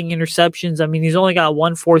football, getting interceptions. I mean, he's only got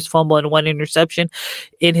one forced fumble and one interception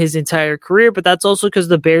in his entire career, but that's also because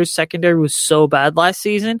the Bears secondary was so bad last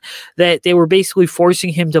season that they were basically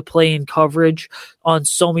forcing him to play in coverage on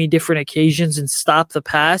so many different occasions and stop the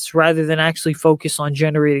pass rather than actually focus on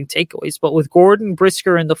generating takeaways. But with Gordon,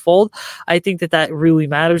 Brisker in the fold, I think that really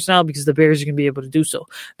matters now because the Bears are going to be able to do so.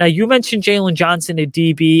 Now, you mentioned Jalen Johnson at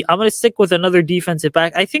DB. I'm going to stick with another defensive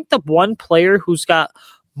back. I think the one player who's got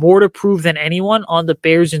more to prove than anyone on the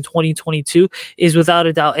Bears in 2022 is without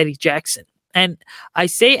a doubt Eddie Jackson. And I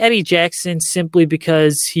say Eddie Jackson simply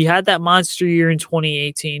because he had that monster year in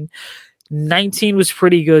 2018. 19 was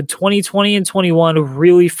pretty good. 2020 and 21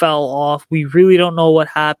 really fell off. We really don't know what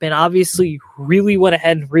happened. Obviously, really went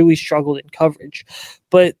ahead and really struggled in coverage.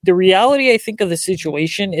 But the reality, I think, of the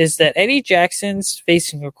situation is that Eddie Jackson's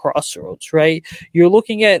facing a crossroads, right? You're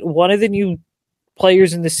looking at one of the new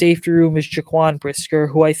players in the safety room is Jaquan Brisker,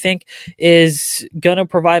 who I think is going to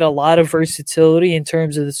provide a lot of versatility in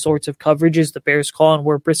terms of the sorts of coverages the Bears call and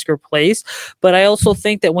where Brisker plays. But I also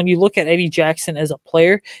think that when you look at Eddie Jackson as a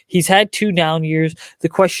player, he's had 2 down years. The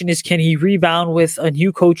question is, can he rebound with a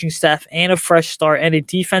new coaching staff and a fresh start and a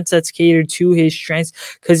defense that's catered to his strengths?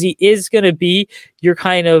 Because he is going to be your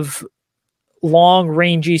kind of long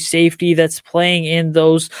rangey safety that's playing in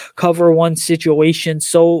those cover one situations.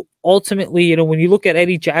 So ultimately, when you look at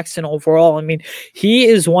Eddie Jackson overall, I mean, he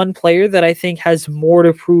is one player that I think has more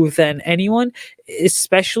to prove than anyone,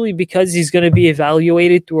 especially because he's going to be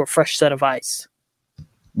evaluated through a fresh set of eyes.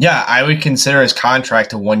 Yeah, I would consider his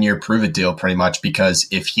contract a 1-year prove-it deal pretty much because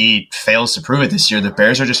if he fails to prove it this year, the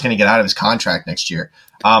Bears are just going to get out of his contract next year.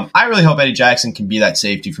 I really hope Eddie Jackson can be that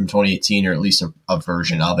safety from 2018 or at least a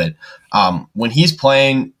version of it. When he's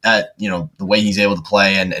playing at, the way he's able to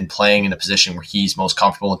play and playing in a position where he's most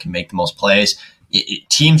comfortable and can make the most plays,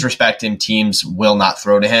 teams respect him. Teams will not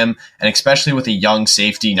throw to him. And especially with a young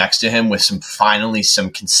safety next to him with some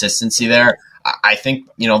consistency there, I think,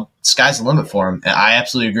 sky's the limit for him. And I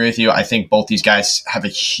absolutely agree with you. I think both these guys have a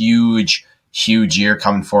huge year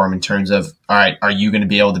coming for him in terms of, all right, are you going to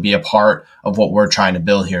be able to be a part of what we're trying to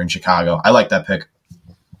build here in Chicago? I like that pick.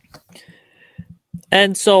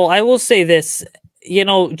 And so I will say this,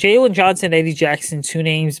 Jalen Johnson, Eddie Jackson, 2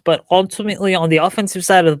 names, but ultimately on the offensive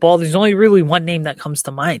side of the ball, there's only really one name that comes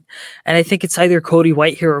to mind. And I think it's either Cody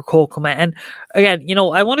Whitehair or Cole Kmet. And again,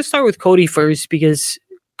 I want to start with Cody first because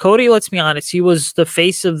Cody, let's be honest, he was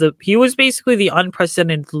basically the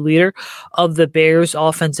unprecedented leader of the Bears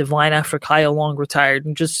offensive line after Kyle Long retired.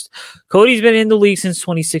 And Cody's been in the league since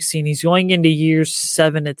 2016. He's going into year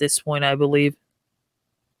 7 at this point, I believe.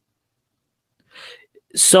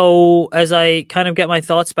 So as I kind of get my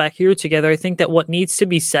thoughts back here together, I think that what needs to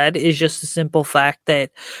be said is just the simple fact that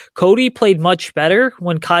Cody played much better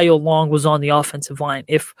when Kyle Long was on the offensive line,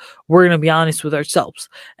 if we're going to be honest with ourselves.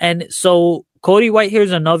 And so Cody Whitehair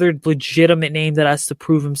is another legitimate name that has to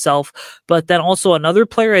prove himself. But then also another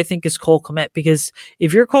player I think is Cole Kmet, because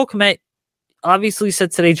if you're Cole Kmet, obviously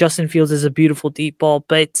said today Justin Fields is a beautiful deep ball,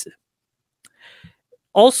 but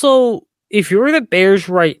also if you're the Bears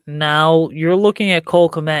right now, you're looking at Cole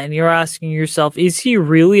Kmet and you're asking yourself, is he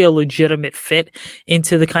really a legitimate fit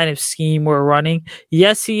into the kind of scheme we're running?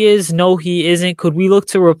 Yes, he is. No, he isn't. Could we look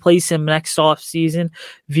to replace him next offseason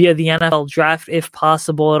via the NFL draft, if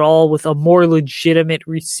possible at all, with a more legitimate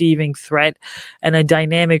receiving threat and a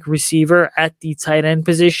dynamic receiver at the tight end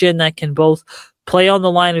position that can both play on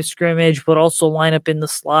the line of scrimmage, but also line up in the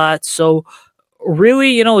slot? So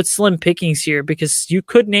really, it's slim pickings here because you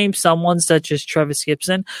could name someone such as Travis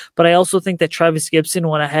Gibson, but I also think that Travis Gibson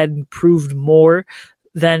went ahead and proved more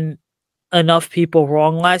than enough people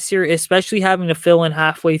wrong last year, especially having to fill in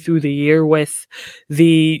halfway through the year with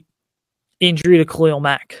the injury to Khalil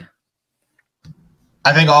Mack.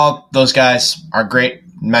 I think all those guys are great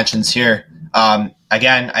mentions here.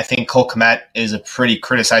 Again, I think Cole Kmet is a pretty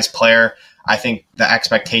criticized player. I think the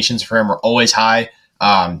expectations for him are always high.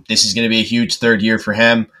 This is going to be a huge 3rd year for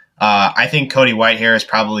him. I think Cody Whitehair is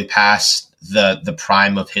probably past the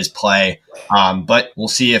prime of his play, but we'll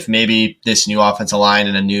see if maybe this new offensive line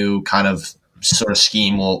and a new kind of sort of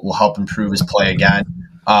scheme will help improve his play again.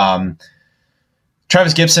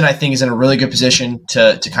 Travis Gibson, I think, is in a really good position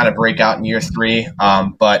to kind of break out in year 3.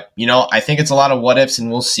 But, I think it's a lot of what ifs, and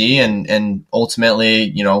we'll see. And ultimately,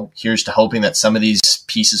 here's to hoping that some of these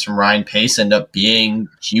pieces from Ryan Pace end up being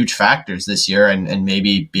huge factors this year and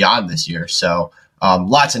maybe beyond this year. So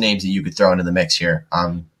lots of names that you could throw into the mix here.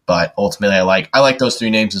 But ultimately, I like those 3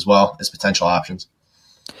 names as well as potential options.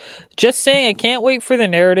 Just saying, I can't wait for the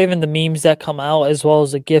narrative and the memes that come out, as well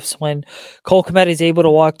as the gifts when Cole Kmet is able to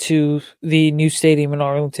walk to the new stadium in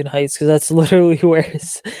Arlington Heights, because that's literally where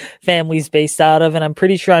his family's based out of. And I'm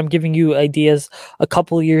pretty sure I'm giving you ideas a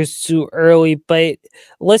couple of years too early. But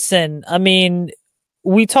listen, I mean,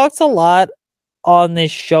 we talked a lot on this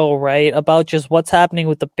show, right, about just what's happening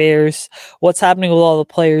with the Bears, what's happening with all the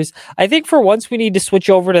players. I think for once we need to switch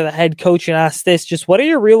over to the head coach and ask this, just what are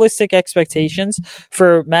your realistic expectations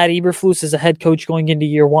for Matt Eberflus as a head coach going into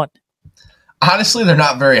year 1? Honestly, they're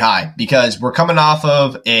not very high, because we're coming off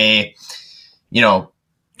of going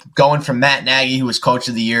from Matt Nagy, who was coach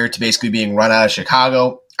of the year, to basically being run out of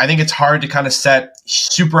Chicago. I think it's hard to kind of set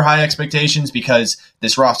super high expectations because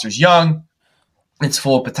this roster's young. It's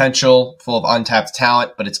full of potential, full of untapped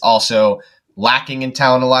talent, but it's also lacking in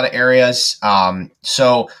talent in a lot of areas.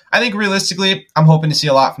 So I think realistically, I'm hoping to see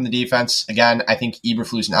a lot from the defense. Again, I think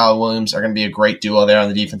Eberflus and Alan Williams are going to be a great duo there on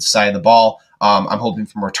the defensive side of the ball. I'm hoping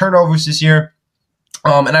for more turnovers this year.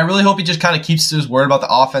 And I really hope he just kind of keeps to his word about the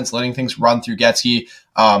offense, letting things run through Getsky,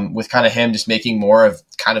 with kind of him just making more of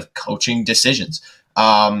kind of coaching decisions.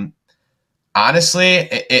 Honestly,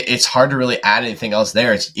 it's hard to really add anything else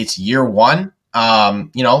there. It's year 1. I'm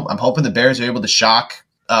hoping the Bears are able to shock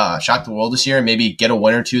the world this year and maybe get a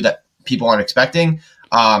win or two that people aren't expecting.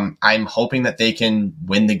 I'm hoping that they can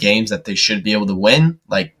win the games that they should be able to win,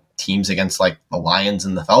 like teams against like the Lions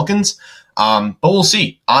and the Falcons. But we'll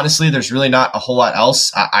see. Honestly, there's really not a whole lot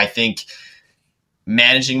else. I think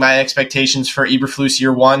managing my expectations for Eberflus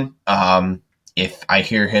year 1, if I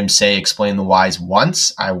hear him say explain the whys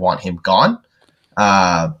once, I want him gone.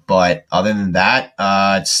 But other than that,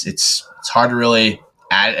 it's hard to really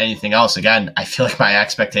add anything else. Again, I feel like my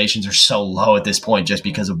expectations are so low at this point just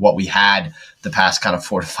because of what we had the past kind of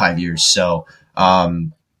 4 to 5 years. So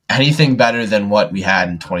anything better than what we had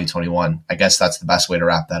in 2021, I guess that's the best way to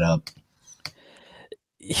wrap that up.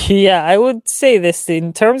 Yeah, I would say this.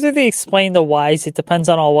 In terms of the explain the whys, it depends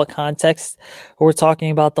on what context we're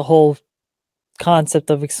talking about. The whole concept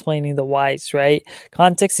of explaining the whys, right?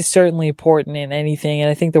 Context is certainly important in anything, and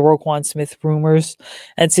I think the Roquan Smith rumors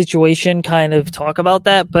and situation kind of talk about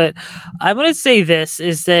that. But I'm going to say this,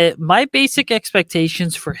 is that my basic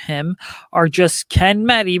expectations for him are just, can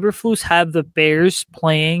Matt Eberflus have the Bears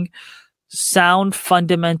playing sound,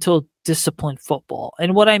 fundamental, disciplined football?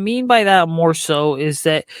 And what I mean by that more so is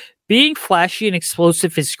that being flashy and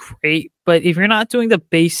explosive is great, but if you're not doing the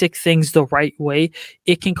basic things the right way,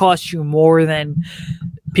 it can cost you more than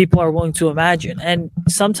people are willing to imagine. And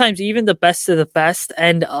sometimes even the best of the best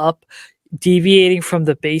end up deviating from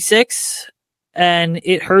the basics, and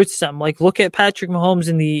it hurts them. Like, look at Patrick Mahomes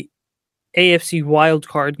in the AFC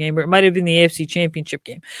wildcard game, or it might have been the AFC championship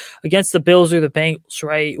game against the Bills or the Bengals,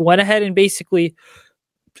 right? Went ahead and basically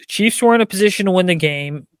the Chiefs were in a position to win the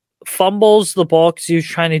game, fumbles the ball because he was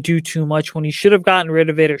trying to do too much when he should have gotten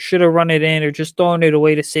rid of it or should have run it in or just thrown it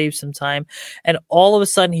away to save some time. And all of a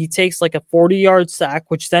sudden he takes like a 40-yard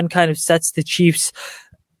sack, which then kind of sets the Chiefs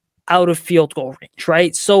out of field goal range,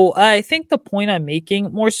 right? So I think the point I'm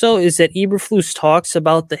making more so is that Eberflus talks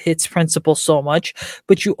about the hits principle so much,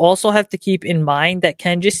 but you also have to keep in mind that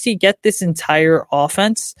can just get this entire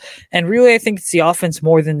offense, and really I think it's the offense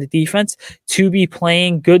more than the defense, to be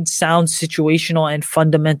playing good, sound, situational, and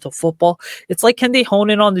fundamental football. It's like, can they hone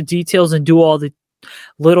in on the details and do all the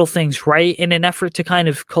little things right in an effort to kind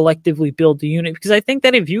of collectively build the unit? Because I think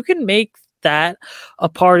that if you can make that a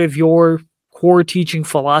part of your core teaching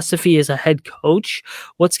philosophy as a head coach,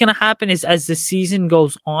 what's going to happen is as the season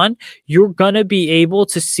goes on, you're going to be able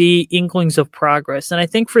to see inklings of progress. And I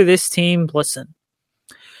think for this team, listen,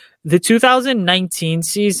 the 2019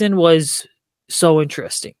 season was so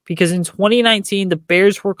interesting because in 2019, the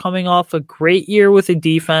Bears were coming off a great year with a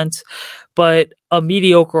defense, but a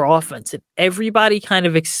mediocre offense. And everybody kind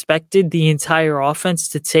of expected the entire offense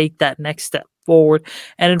to take that next step forward.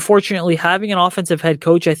 And unfortunately, having an offensive head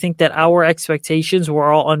coach, I think that our expectations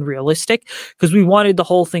were all unrealistic because we wanted the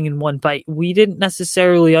whole thing in one bite. We didn't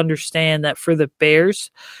necessarily understand that for the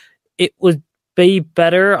Bears, it would be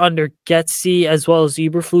better under Getsy as well as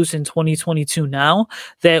Eberflus in 2022 now,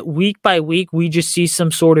 that week by week, we just see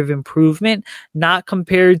some sort of improvement, not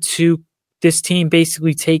compared to this team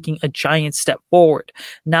basically taking a giant step forward.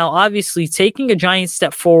 Now, obviously, taking a giant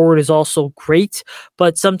step forward is also great,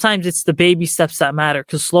 but sometimes it's the baby steps that matter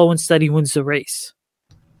because slow and steady wins the race.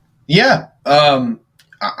 Yeah.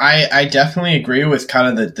 I definitely agree with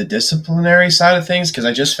kind of the disciplinary side of things because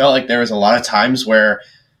I just felt like there was a lot of times where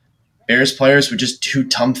Bears players would just do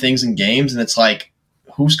dumb things in games, and it's like,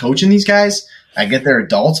 who's coaching these guys? I get they're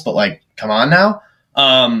adults, but like, come on now.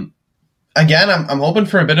 Again, I'm hoping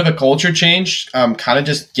for a bit of a culture change. Kind of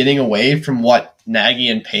just getting away from what Nagy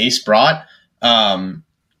and Pace brought.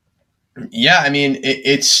 Yeah, I mean,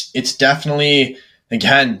 it's definitely,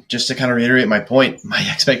 again, just to kind of reiterate my point, my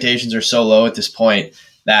expectations are so low at this point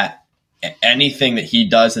that anything that he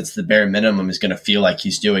does that's the bare minimum is going to feel like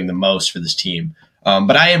he's doing the most for this team.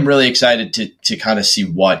 But I am really excited to kind of see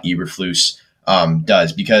what Eberflus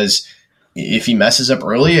does, because if he messes up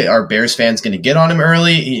early, are Bears fans going to get on him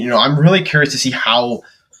early? You know, I'm really curious to see how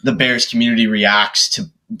the Bears community reacts to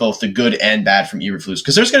both the good and bad from Eberflus,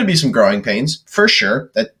 because there's going to be some growing pains for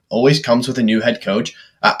sure. That always comes with a new head coach.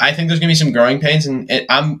 I think there's going to be some growing pains, and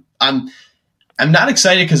I'm not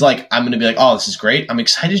excited because like I'm going to be like, oh, this is great. I'm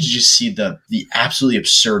excited to just see the absolutely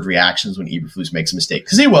absurd reactions when Eberflus makes a mistake,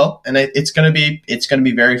 because he will, and it's going to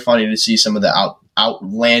be very funny to see some of the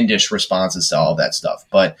outlandish responses to all of that stuff.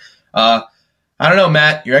 But I don't know,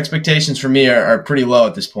 Matt. Your expectations for me are pretty low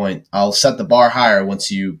at this point. I'll set the bar higher once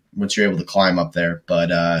you're able to climb up there.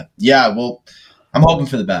 But yeah, well, I'm hoping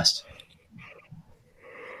for the best.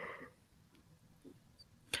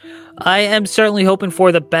 I am certainly hoping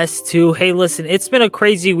for the best too. Hey, listen, it's been a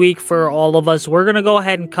crazy week for all of us. We're gonna go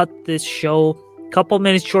ahead and cut this show couple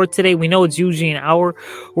minutes short today. We know it's usually an hour.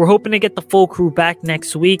 We're hoping to get the full crew back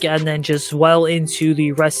next week and then just well into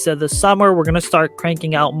the rest of the summer. We're going to start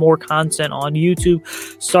cranking out more content on YouTube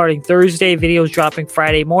starting Thursday, videos dropping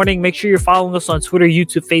Friday morning. Make sure you're following us on Twitter,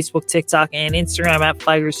 YouTube, Facebook, TikTok, and Instagram at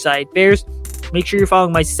Fireside Bears. Make sure you're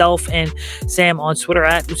following myself and Sam on Twitter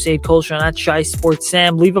at Usaid Culture and at Shy Sports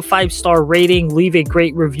Sam. Leave a 5-star rating. Leave a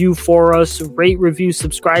great review for us. Rate, review,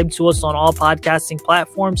 subscribe to us on all podcasting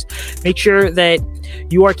platforms. Make sure that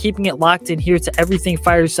you are keeping it locked in here to everything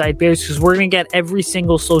Fireside Bears, because we're going to get every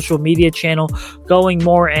single social media channel going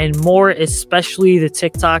more and more, especially the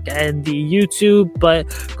TikTok and the YouTube. But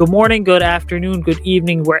good morning, good afternoon, good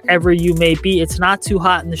evening, wherever you may be. It's not too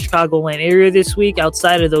hot in the Chicagoland area this week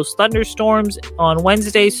outside of those thunderstorms on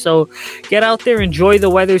Wednesday. So get out there, enjoy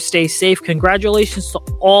the weather, stay safe. Congratulations to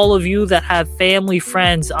all of you that have family,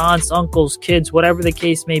 friends, aunts, uncles, kids, whatever the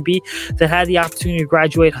case may be, that had the opportunity to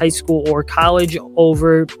graduate high school or college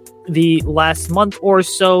over the last month or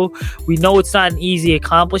so. We know it's not an easy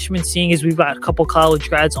accomplishment, seeing as we've got a couple college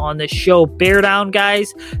grads on this show. Bear down,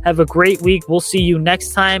 guys. Have a great week. We'll see you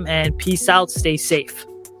next time, and peace out. Stay safe.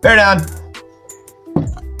 Bear down.